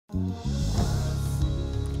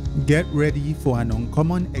Get ready for an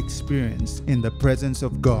uncommon experience in the presence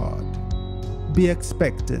of God. Be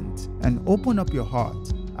expectant and open up your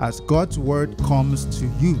heart as God's word comes to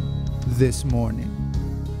you this morning.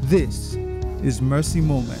 This is Mercy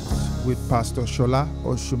Moments with Pastor Sola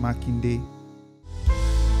Osunmakinde.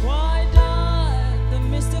 Why die the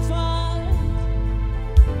mystified?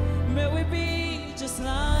 May we be just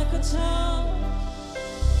like a child,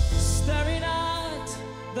 staring at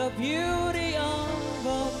the beauty of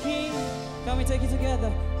a king. Can we take it together?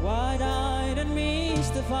 Wide-eyed and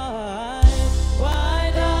mystified.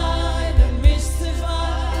 Wide-eyed and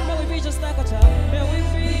mystified. May we be just like a child. May we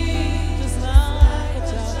be just like a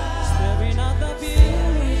child, staring at the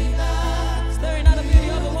beauty, staring at the beauty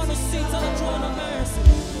of the one who sits on the throne of mercy.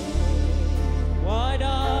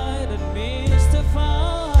 Wide-eyed and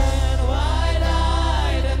mystified.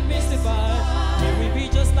 Wide-eyed and mystified. May we be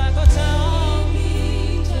just like a child,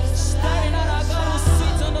 staring at our God who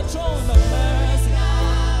sits on the throne of mercy.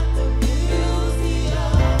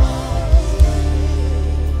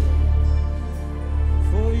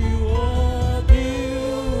 For you are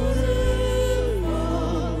beautiful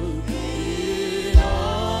in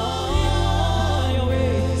all your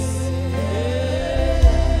ways.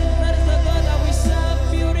 That is the God that we serve,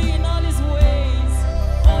 beauty in all his ways.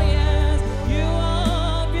 Oh yes, you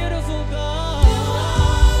are beautiful God.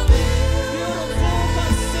 Beautiful,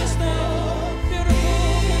 consistent.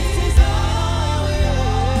 Beautiful, consistent in all your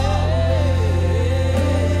ways.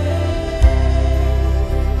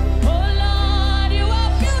 Oh Lord, you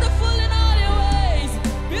are beautiful in all your ways.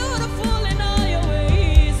 Beautiful in all your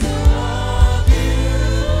ways. Oh,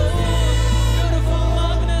 beautiful,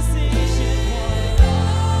 magnificent one.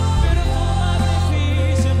 Beautiful,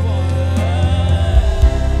 magnificent one.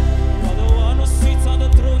 You are the one who sits on the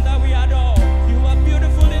throne that we adore. You are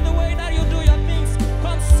beautiful in the way that you do your things,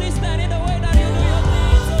 consistent in the way that you do your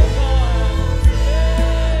things, oh God.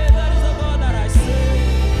 Hey, that is the God that I say.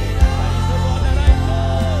 That is the God that I know.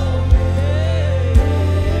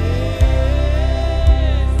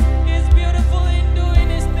 He's beautiful in doing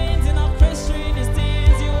his things, in orchestrating his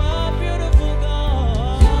things. You are beautiful,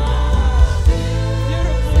 God.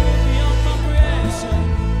 Beautiful beyond comprehension.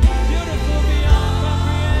 Beautiful beyond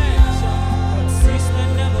comprehension.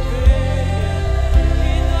 Consistent, never fail.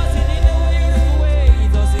 He does it in a beautiful way. He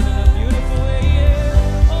does it in a beautiful way,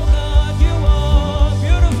 yeah. Oh God, you are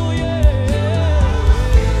beautiful, yeah.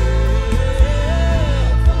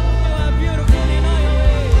 You are beautiful in all your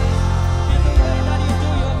ways, in the way that you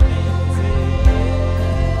do your things, oh God.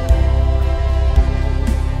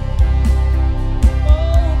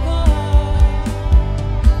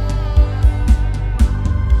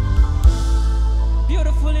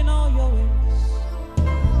 Beautiful in all your ways,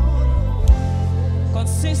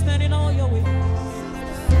 consistent in all your ways,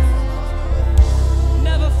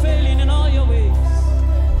 never failing in all your ways.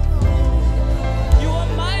 You are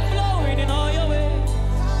mind-blowing in all your ways.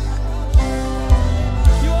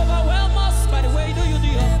 You overwhelm us by the way you do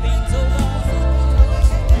your things, oh God.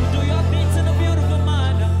 You do your things in a beautiful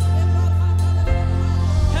manner.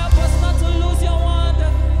 Help us not to lose your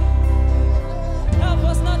wonder. Help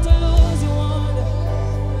us not to lose your wonder.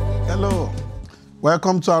 Hello,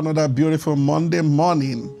 welcome to another beautiful Monday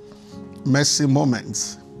morning Mercy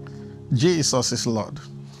Moments. Jesus is Lord.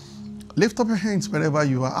 Lift up your hands wherever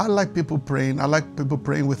you are. I like people praying. I like people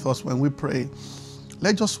praying with us when we pray.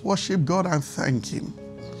 Let's just worship God and thank Him.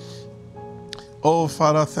 Oh,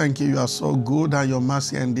 Father, thank you. You are so good and your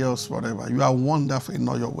mercy endures forever. You are wonderful in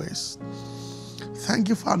all your ways. Thank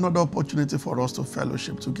you for another opportunity for us to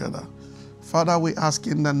fellowship together. Father, we ask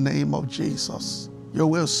in the name of Jesus, you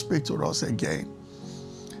will speak to us again.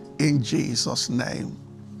 In Jesus' name,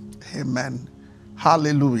 amen.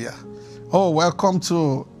 Hallelujah. Oh, welcome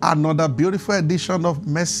to another beautiful edition of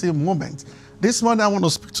Mercy Moments. This morning I want to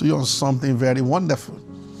speak to you on something very wonderful,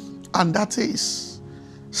 and that is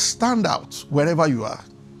stand out wherever you are.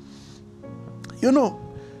 You know,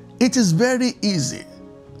 it is very easy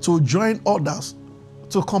to join others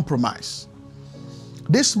to compromise.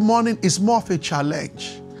 This morning is more of a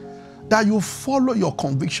challenge that you follow your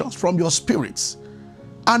convictions from your spirits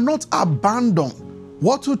and not abandon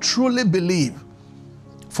what you truly believe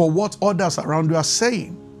for what others around you are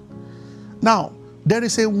saying. Now, there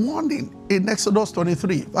is a warning in Exodus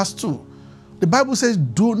 23, verse 2. The Bible says,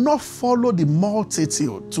 do not follow the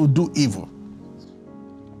multitude to do evil.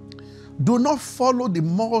 Do not follow the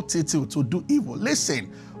multitude to do evil. Listen,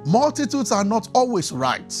 multitudes are not always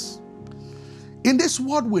right. In this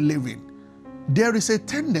world we live in, there is a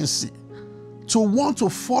tendency to want to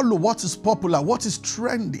follow what is popular, what is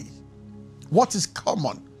trendy, what is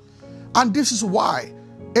common. And this is why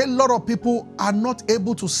A lot of people are not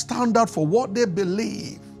able to stand out for what they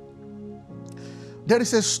believe. There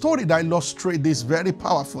is a story that illustrates this very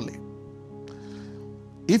powerfully.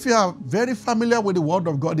 If you are very familiar with the word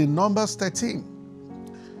of God in Numbers 13,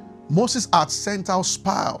 Moses had sent out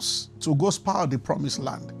spies to go spy the promised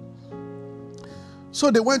land. So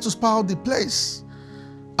they went to spy the place.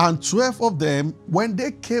 And 12 of them, when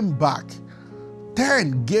they came back,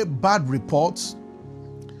 10 gave bad reports.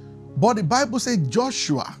 But the Bible says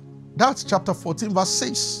Joshua, that's chapter 14, verse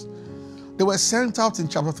 6. They were sent out in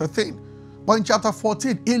chapter 13. But in chapter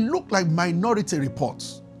 14, it looked like minority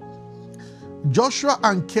reports. Joshua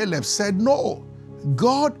and Caleb said, no,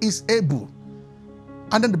 God is able.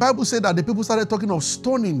 And then the Bible said that the people started talking of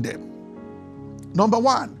stoning them. Number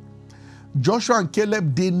one, Joshua and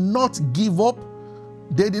Caleb did not give up.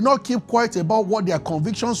 They did not keep quiet about what their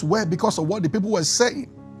convictions were because of what the people were saying.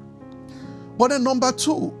 But then number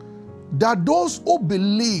two, that those who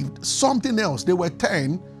believed something else, they were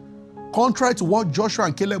 10, contrary to what Joshua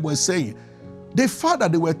and Caleb were saying. The fact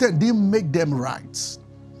that they were 10 didn't make them right.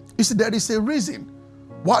 You see, there is a reason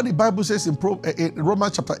why the Bible says in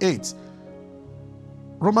Romans chapter 8,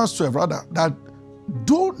 Romans 12 rather, that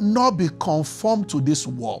do not be conformed to this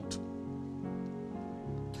world,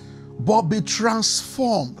 but be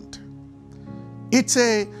transformed. It's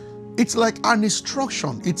like an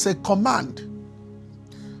instruction. It's a command.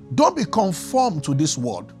 Don't be conformed to this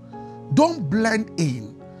world. Don't blend in.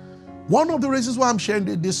 One of the reasons why I'm sharing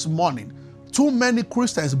this morning, too many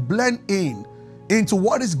Christians blend into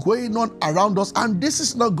what is going on around us, and this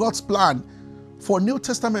is not God's plan for New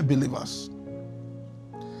Testament believers.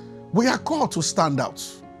 We are called to stand out.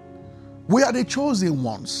 We are the chosen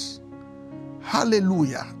ones.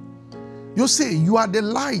 Hallelujah. You see, you are the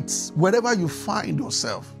light wherever you find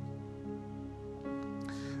yourself.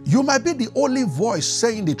 You might be the only voice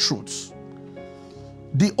saying the truth.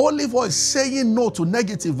 The only voice saying no to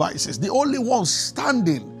negative vices. The only one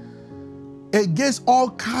standing against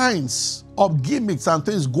all kinds of gimmicks and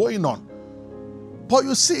things going on. But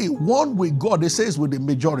you see, one with God, they say, is with the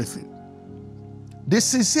majority. The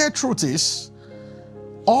sincere truth is,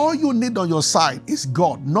 all you need on your side is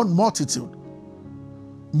God, not multitude.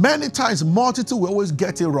 Many times, multitude will always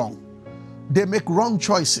get it wrong. They make wrong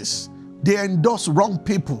choices. They endorse wrong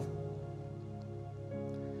people.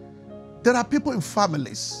 There are people in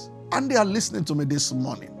families, and they are listening to me this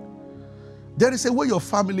morning. There is a way your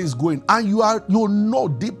family is going, and you know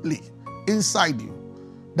deeply inside you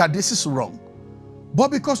that this is wrong.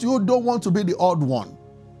 But because you don't want to be the odd one,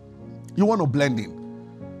 you want to blend in.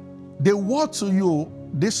 The word to you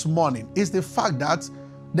this morning is the fact that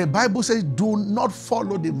the Bible says, do not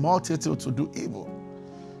follow the multitude to do evil.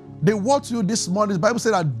 The word to you this morning, the Bible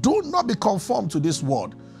says that do not be conformed to this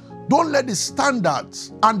world. Don't let the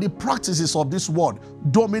standards and the practices of this world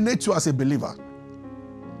dominate you as a believer.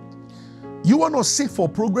 You want to seek for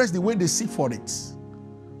progress the way they seek for it.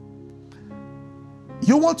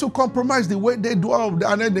 You want to compromise the way they do, and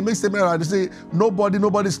then they make statements and they say,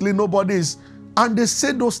 nobody's clean, nobody's. And they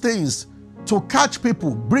say those things to catch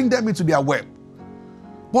people, bring them into their web.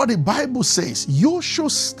 But the Bible says you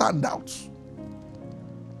should stand out.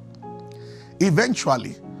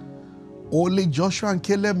 Eventually, only Joshua and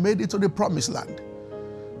Caleb made it to the promised land.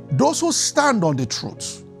 Those who stand on the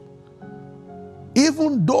truth,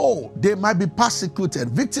 even though they might be persecuted,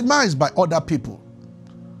 victimized by other people,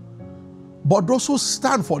 but those who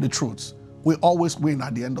stand for the truth will always win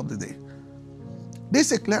at the end of the day.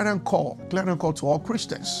 This is a clarion call to all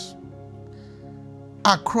Christians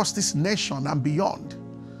across this nation and beyond.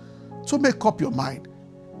 So make up your mind.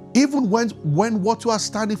 Even when what you are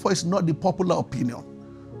standing for is not the popular opinion,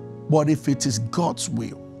 but if it is God's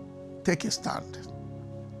will, take a stand.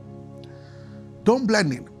 Don't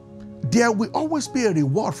blend in. There will always be a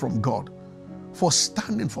reward from God for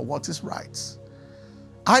standing for what is right.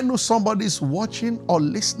 I know somebody is watching or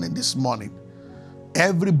listening this morning.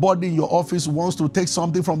 Everybody in your office wants to take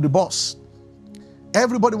something from the boss.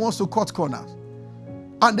 Everybody wants to cut corners.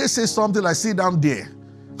 And they say something like, sit down there.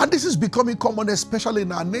 And this is becoming common, especially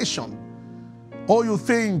in our nation. Or you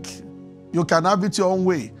think you can have it your own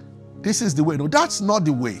way. This is the way. No, that's not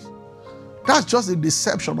the way. That's just the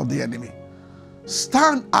deception of the enemy.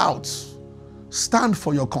 Stand out. Stand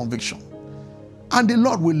for your conviction. And the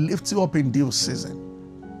Lord will lift you up in due season.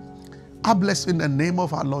 I bless you in the name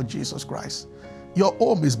of our Lord Jesus Christ. Your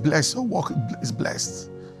home is blessed. Your work is blessed.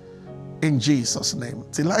 In Jesus' name.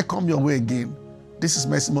 Till I come your way again, this is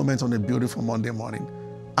Mercy Moment on a beautiful Monday morning.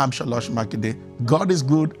 I'm Sola Osunmakinde. God is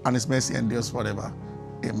good and His mercy endures forever.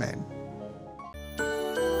 Amen.